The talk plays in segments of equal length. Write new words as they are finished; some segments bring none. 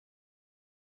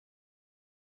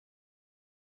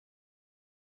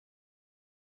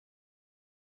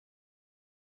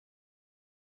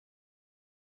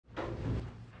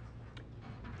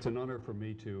It's an honor for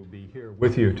me to be here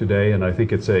with you today, and I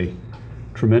think it's a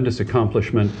tremendous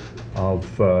accomplishment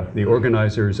of the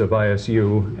organizers of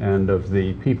ISU and of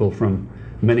the people from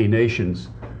many nations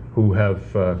who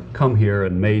have come here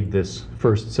and made this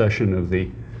first session of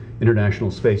the International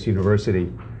Space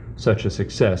University such a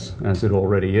success as it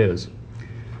already is.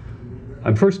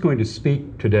 I'm first going to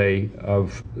speak today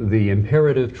of the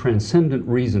imperative transcendent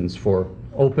reasons for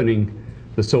opening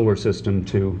the solar system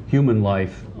to human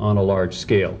life on a large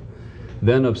scale,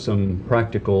 then of some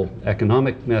practical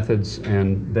economic methods,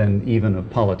 and then even of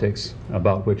politics,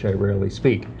 about which I rarely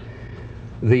speak.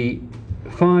 The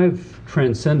 5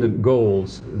 transcendent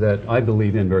goals that I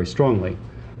believe in very strongly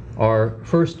are: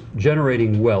 first,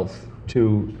 generating wealth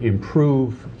to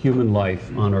improve human life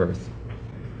on Earth;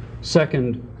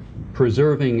 second,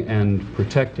 preserving and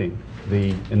protecting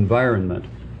the environment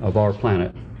of our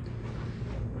planet;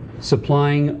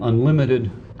 supplying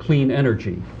unlimited clean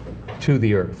energy to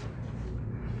the Earth;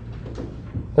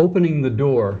 opening the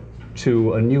door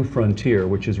to a new frontier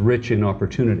which is rich in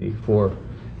opportunity for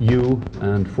you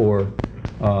and for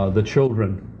the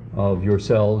children of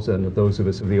yourselves and of those of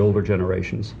us of the older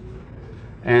generations;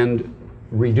 and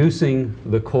reducing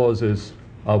the causes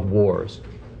of wars.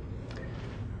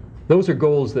 Those are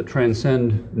goals that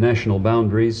transcend national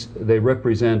boundaries. They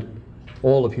represent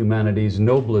all of humanity's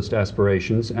noblest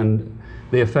aspirations, and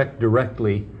they affect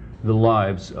directly the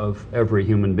lives of every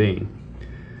human being.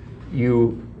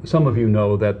 Some of you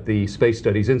know that the Space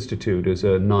Studies Institute is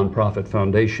a nonprofit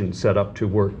foundation set up to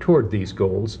work toward these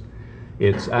goals.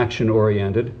 It's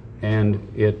action-oriented, and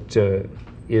it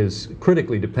is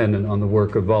critically dependent on the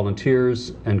work of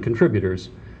volunteers and contributors,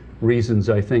 reasons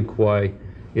I think why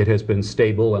it has been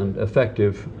stable and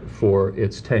effective for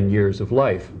its 10 years of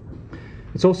life.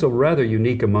 It's also rather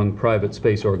unique among private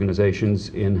space organizations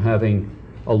in having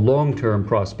a long-term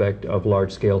prospect of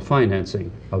large-scale financing.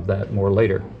 Of that more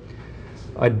later.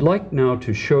 I'd like now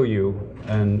to show you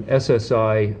an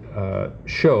SSI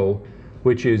show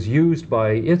which is used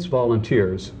by its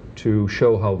volunteers to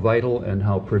show how vital and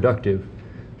how productive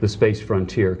the space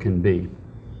frontier can be.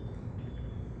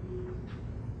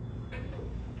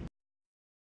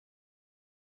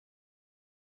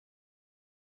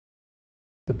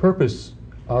 The purpose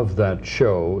of that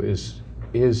show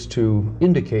is to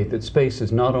indicate that space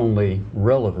is not only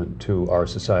relevant to our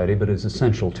society, but is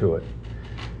essential to it.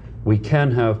 We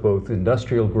can have both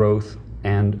industrial growth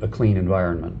and a clean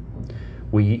environment.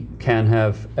 We can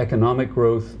have economic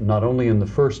growth not only in the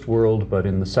first world, but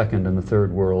in the second and the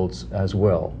third worlds as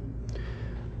well.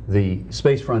 The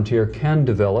space frontier can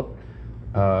develop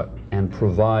and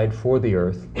provide for the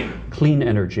Earth clean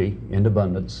energy in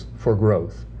abundance for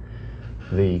growth.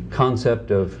 The concept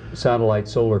of satellite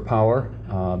solar power,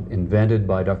 invented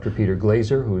by Dr. Peter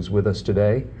Glaser, who is with us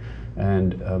today,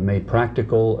 and made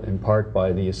practical in part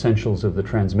by the essentials of the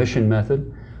transmission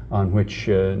method, on which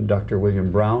Dr. William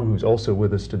Brown, who's also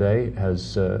with us today,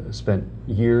 has spent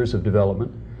years of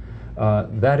development.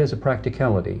 That is a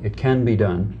practicality. It can be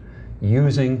done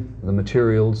using the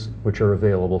materials which are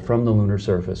available from the lunar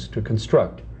surface to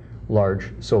construct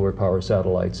large solar power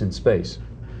satellites in space.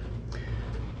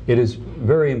 It is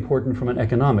very important from an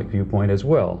economic viewpoint as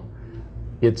well.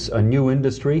 It's a new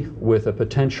industry with a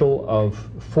potential of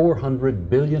 $400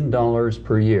 billion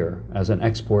per year as an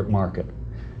export market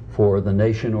for the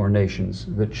nation or nations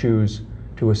that choose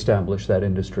to establish that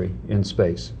industry in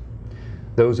space.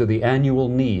 Those are the annual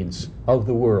needs of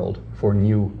the world for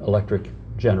new electric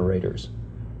generators,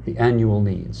 the annual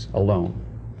needs alone.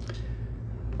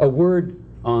 A word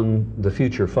on the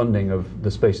future funding of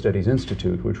the Space Studies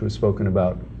Institute, which was spoken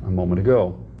about a moment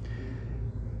ago.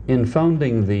 In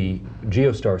founding the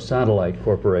Geostar Satellite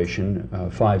Corporation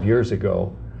 5 years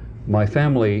ago, my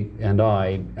family and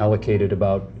I allocated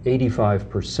about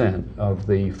 85% of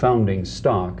the founding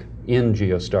stock in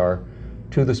Geostar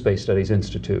to the Space Studies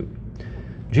Institute.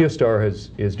 Geostar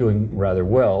is doing rather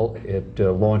well. It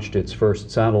launched its first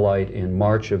satellite in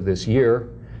March of this year.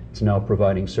 It's now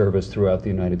providing service throughout the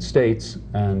United States,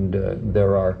 and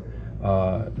there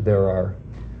are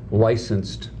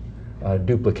licensed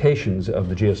duplications of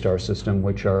the Geostar system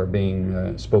which are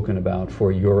being spoken about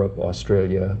for Europe,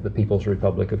 Australia, the People's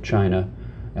Republic of China,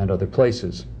 and other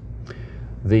places.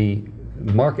 The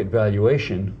market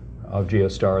valuation of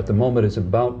Geostar at the moment is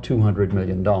about $200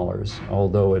 million,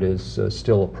 although it is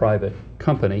still a private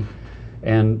company,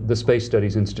 and the Space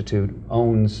Studies Institute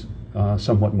owns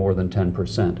somewhat more than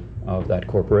 10% of that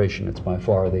corporation. It's by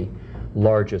far the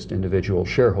largest individual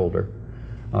shareholder.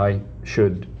 I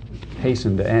should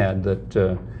hasten to add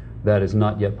that that is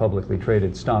not yet publicly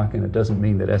traded stock, and it doesn't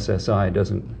mean that SSI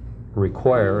doesn't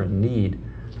require and need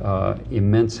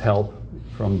immense help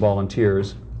from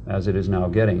volunteers as it is now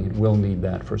getting. It will need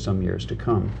that for some years to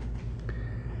come.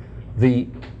 The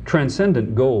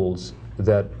Transcendent goals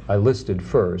that I listed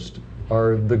first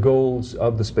are the goals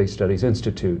of the Space Studies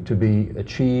Institute, to be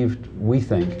achieved, we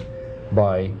think,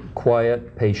 by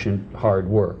quiet, patient, hard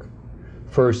work.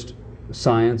 First,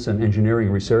 science and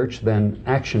engineering research, then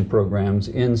action programs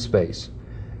in space.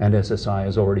 And SSI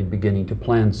is already beginning to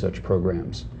plan such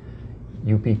programs.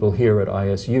 You people here at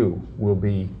ISU will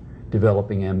be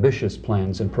developing ambitious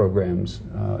plans and programs,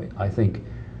 I think,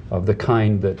 of the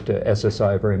kind that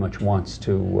SSI very much wants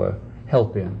to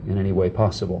help in any way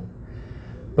possible.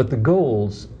 But the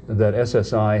goals that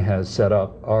SSI has set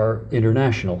up are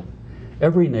international.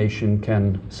 Every nation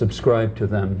can subscribe to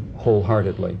them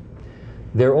wholeheartedly.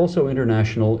 They're also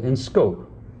international in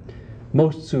scope,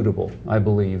 most suitable, I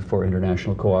believe, for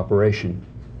international cooperation.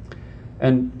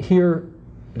 And here,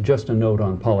 just a note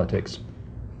on politics.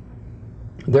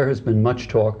 There has been much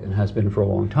talk, and has been for a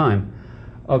long time,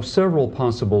 of several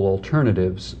possible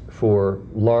alternatives for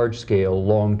large-scale,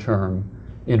 long-term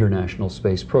international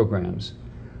space programs.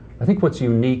 I think what's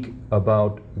unique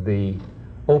about the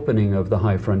opening of the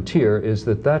High Frontier is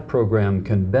that that program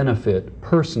can benefit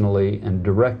personally and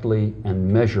directly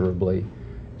and measurably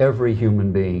every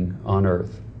human being on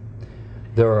Earth.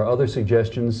 There are other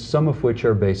suggestions, some of which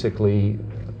are basically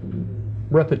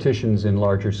repetitions in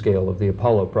larger scale of the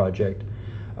Apollo project,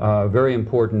 very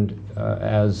important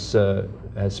as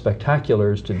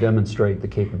spectaculars to demonstrate the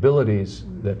capabilities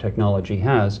that technology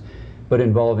has, but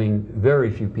involving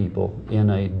very few people in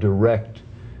a direct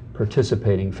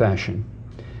participating fashion.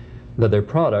 Now, their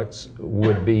products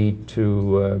would be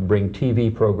to bring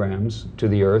TV programs to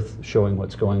the Earth showing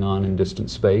what's going on in distant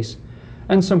space,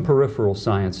 and some peripheral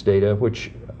science data,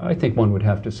 which I think one would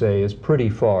have to say is pretty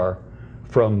far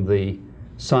from the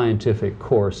scientific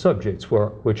core subjects,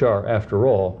 which are, after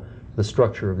all, the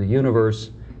structure of the universe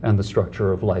and the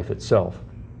structure of life itself.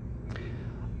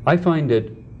 I find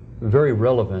it very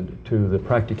relevant to the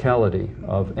practicality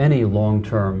of any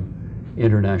long-term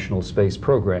international space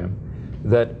program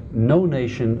that no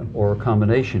nation or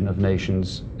combination of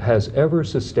nations has ever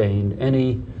sustained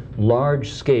any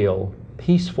large-scale,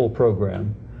 peaceful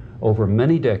program over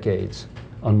many decades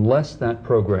unless that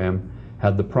program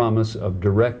had the promise of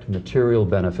direct material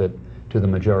benefit to the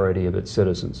majority of its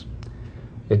citizens.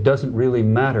 It doesn't really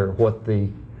matter what the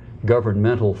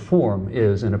governmental form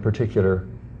is in a particular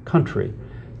country.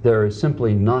 There is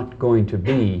simply not going to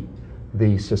be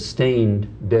the sustained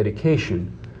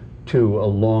dedication to a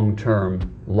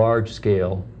long-term,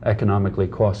 large-scale, economically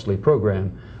costly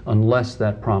program unless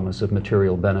that promise of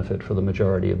material benefit for the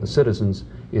majority of the citizens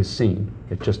is seen.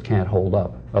 It just can't hold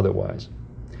up otherwise.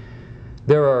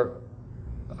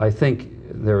 I think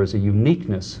there is a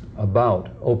uniqueness about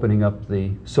opening up the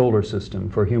solar system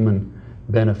for human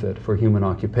benefit, for human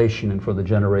occupation, and for the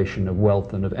generation of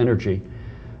wealth and of energy.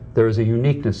 There is a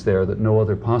uniqueness there that no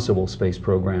other possible space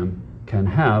program can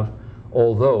have,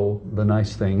 although the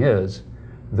nice thing is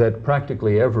that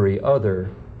practically every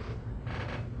other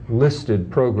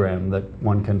listed program that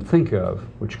one can think of,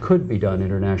 which could be done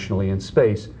internationally in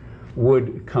space,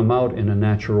 would come out in a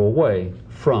natural way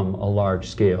from a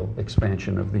large-scale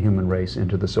expansion of the human race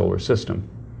into the solar system.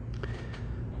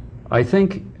 I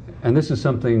think, and this is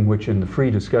something which in the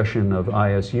free discussion of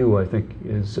ISU I think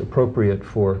is appropriate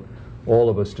for all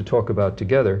of us to talk about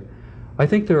together, I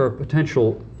think there are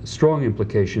potential strong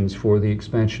implications for the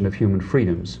expansion of human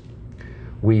freedoms.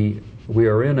 We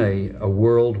are in a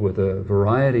world with a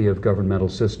variety of governmental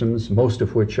systems, most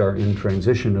of which are in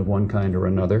transition of one kind or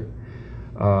another.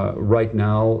 Right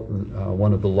now,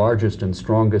 one of the largest and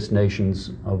strongest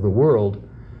nations of the world,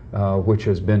 which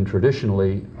has been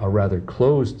traditionally a rather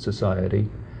closed society,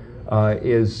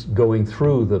 is going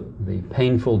through the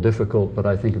painful, difficult, but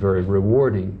I think very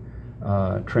rewarding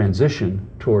transition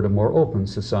toward a more open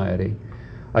society.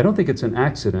 I don't think it's an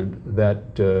accident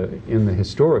that in the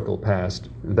historical past,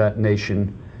 that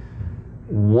nation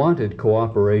wanted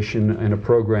cooperation in a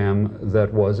program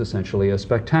that was essentially a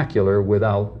spectacular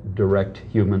without direct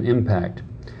human impact.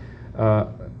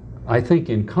 I think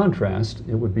in contrast,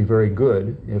 it would be very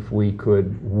good if we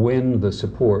could win the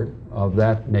support of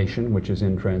that nation, which is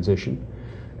in transition,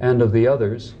 and of the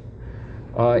others,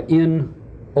 in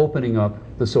opening up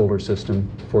the solar system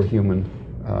for human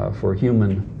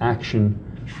action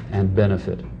and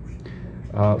benefit.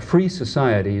 Free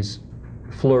societies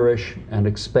flourish and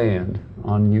expand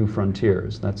on new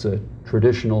frontiers. That's a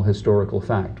traditional historical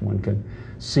fact. One can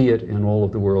see it in all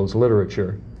of the world's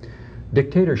literature.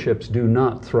 Dictatorships do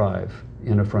not thrive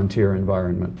in a frontier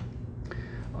environment.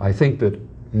 I think that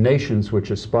nations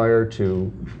which aspire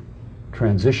to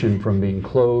transition from being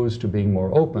closed to being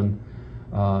more open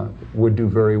would do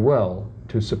very well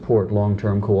to support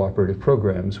long-term cooperative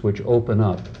programs which open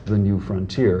up the new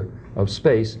frontier of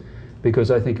space,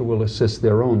 because I think it will assist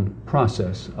their own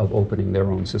process of opening their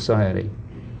own society.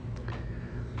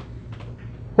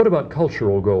 What about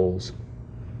cultural goals?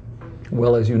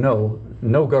 Well, as you know,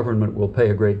 no government will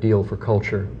pay a great deal for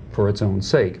culture for its own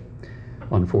sake,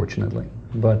 unfortunately.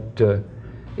 But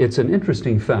it's an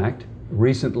interesting fact,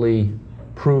 recently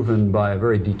proven by a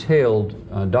very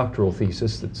detailed doctoral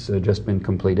thesis that's just been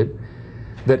completed,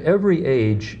 that every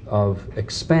age of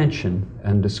expansion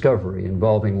and discovery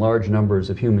involving large numbers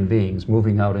of human beings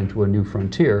moving out into a new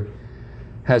frontier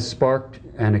has sparked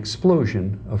an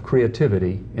explosion of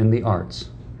creativity in the arts,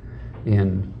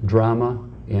 in drama,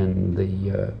 in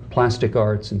the plastic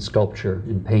arts, in sculpture,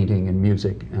 in painting, in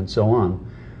music, and so on.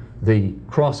 The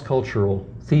cross-cultural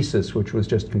thesis, which was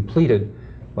just completed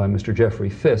by Mr. Jeffrey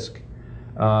Fisk,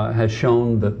 has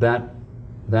shown that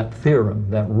that theorem,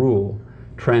 that rule,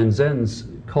 transcends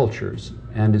cultures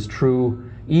and is true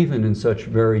even in such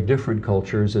very different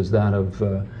cultures as that of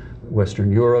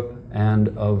Western Europe and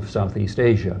of Southeast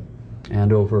Asia,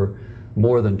 and over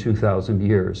more than 2,000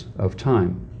 years of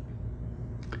time.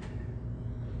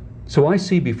 So I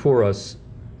see before us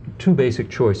two basic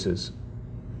choices.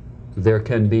 There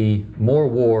can be more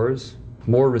wars,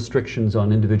 more restrictions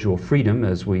on individual freedom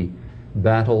as we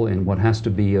battle in what has to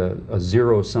be a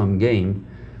zero-sum game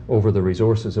over the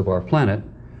resources of our planet,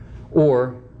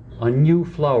 or a new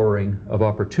flowering of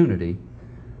opportunity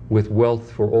with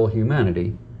wealth for all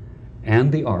humanity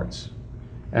and the arts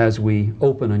as we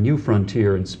open a new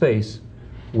frontier in space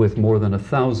with more than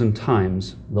 1,000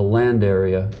 times the land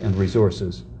area and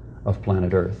resources of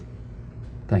planet Earth.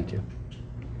 Thank you.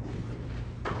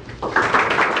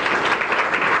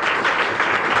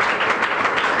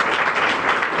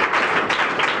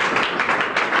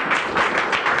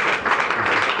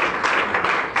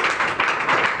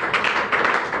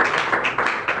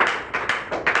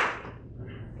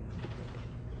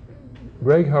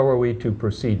 Greg, how are we to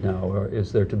proceed now? Or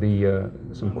is there to be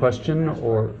some question,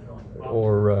 or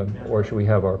should we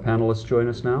have our panelists join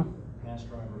us now?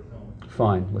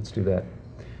 Fine, let's do that.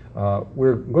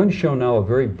 We're going to show now a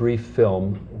very brief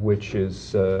film, which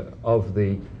is of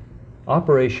the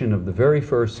operation of the very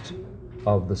first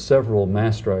of the several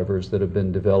mass drivers that have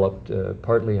been developed,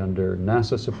 partly under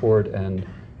NASA support and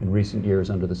in recent years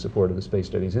under the support of the Space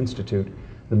Studies Institute.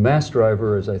 The mass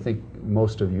driver, as I think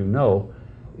most of you know,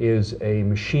 is a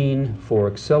machine for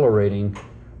accelerating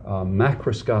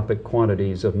macroscopic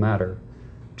quantities of matter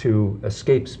to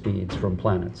escape speeds from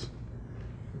planets.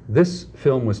 This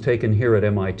film was taken here at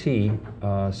MIT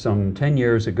some 10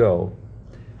 years ago,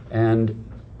 and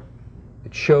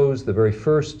it shows the very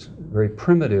first, very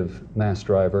primitive mass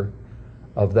driver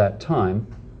of that time.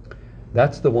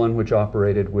 That's the one which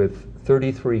operated with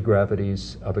 33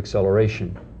 gravities of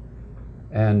acceleration.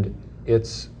 And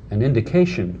it's an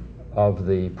indication of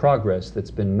the progress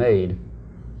that's been made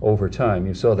over time.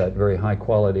 You saw that very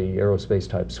high-quality aerospace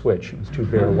type switch. It was two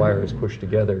bare wires pushed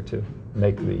together to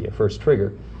make the first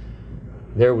trigger.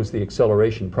 There was the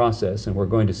acceleration process, and we're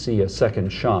going to see a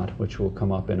second shot, which will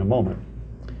come up in a moment.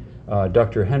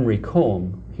 Dr. Henry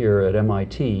Cohen here at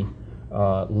MIT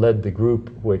led the group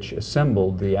which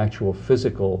assembled the actual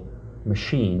physical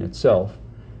machine itself,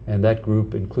 and that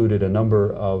group included a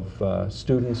number of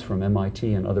students from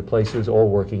MIT and other places, all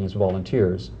working as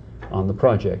volunteers on the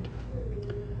project.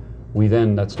 We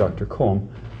then, that's Dr.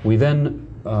 Cohen, we then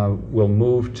will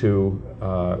move to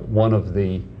one of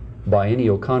the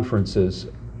biennial conferences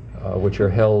which are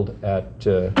held at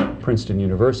Princeton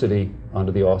University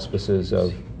under the auspices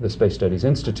of the Space Studies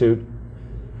Institute,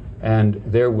 and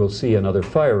there we'll see another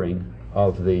firing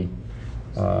of the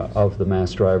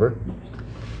mass driver.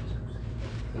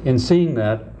 In seeing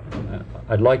that,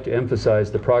 I'd like to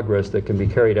emphasize the progress that can be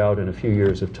carried out in a few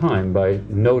years of time by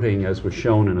noting, as was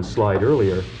shown in a slide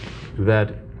earlier,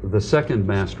 that the second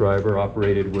mass driver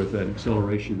operated with an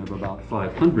acceleration of about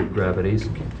 500 gravities,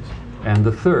 and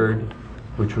the third,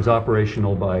 which was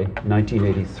operational by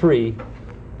 1983,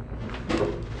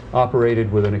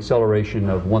 operated with an acceleration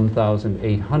of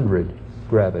 1,800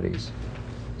 gravities.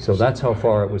 So that's how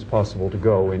far it was possible to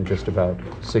go in just about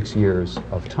 6 years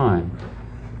of time.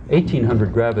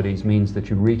 1,800 gravities means that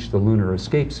you reach the lunar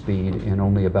escape speed in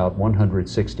only about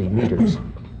 160 meters,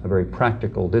 a very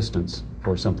practical distance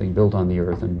for something built on the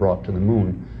Earth and brought to the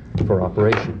moon for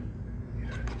operation.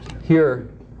 Here,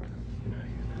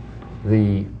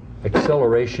 the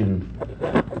acceleration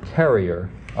carrier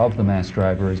of the mass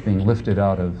driver is being lifted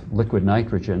out of liquid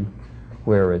nitrogen,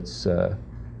 where its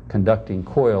conducting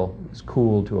coil is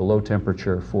cooled to a low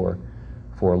temperature for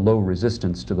for low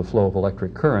resistance to the flow of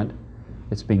electric current.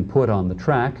 It's being put on the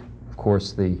track. Of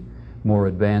course, the more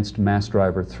advanced Mass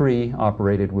Driver 3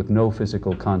 operated with no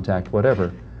physical contact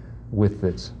whatever with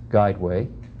its guideway.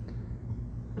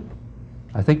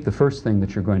 I think the first thing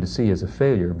that you're going to see is a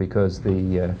failure, because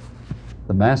the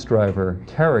Mass Driver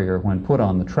carrier, when put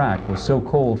on the track, was so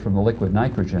cold from the liquid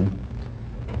nitrogen,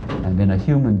 and in a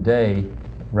humid day,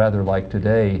 rather like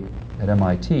today at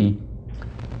MIT,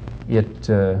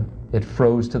 it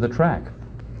froze to the track.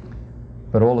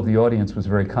 But all of the audience was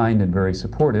very kind and very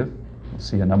supportive. You'll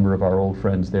see a number of our old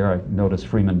friends there. I noticed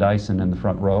Freeman Dyson in the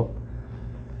front row.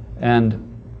 And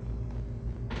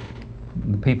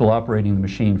the people operating the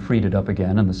machine freed it up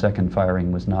again, and the second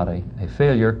firing was not a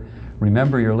failure.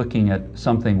 Remember, you're looking at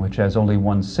something which has only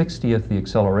 1/60th the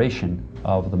acceleration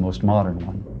of the most modern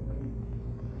one.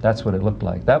 That's what it looked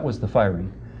like. That was the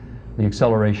firing. The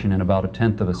acceleration in about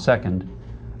 1/10 of a second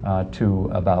to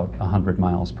about 100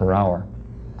 miles per hour.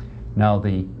 Now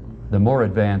the more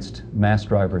advanced Mass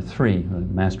Driver 3, the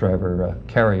Mass Driver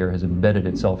carrier has embedded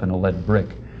itself in a lead brick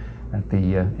at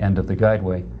the end of the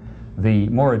guideway. The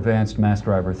more advanced Mass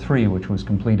Driver 3, which was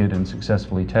completed and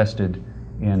successfully tested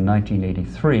in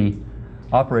 1983,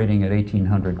 operating at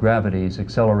 1800 gravities,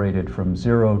 accelerated from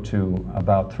 0 to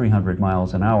about 300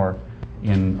 miles an hour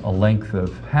in a length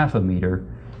of half a meter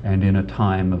and in a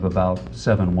time of about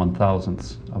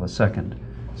 7/1000ths of a second.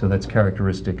 So that's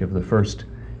characteristic of the first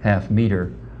half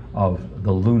meter of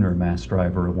the lunar Mass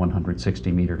Driver of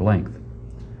 160-meter length.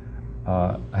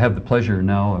 I have the pleasure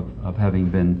now of having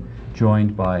been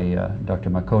joined by Dr.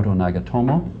 Makoto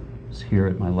Nagatomo, who's here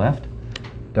at my left,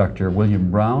 Dr. William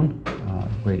Brown,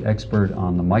 great expert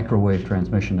on the microwave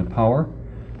transmission of power,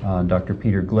 Dr.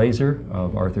 Peter Glaser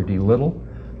of Arthur D. Little,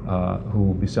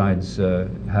 who, besides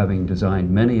having designed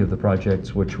many of the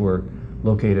projects which were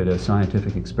located as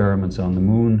scientific experiments on the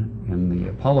moon in the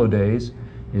Apollo days,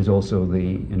 is also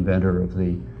the inventor of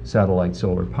the satellite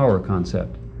solar power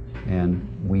concept. And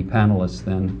we panelists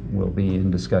then will be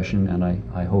in discussion, and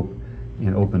I hope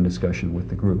in open discussion with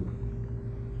the group.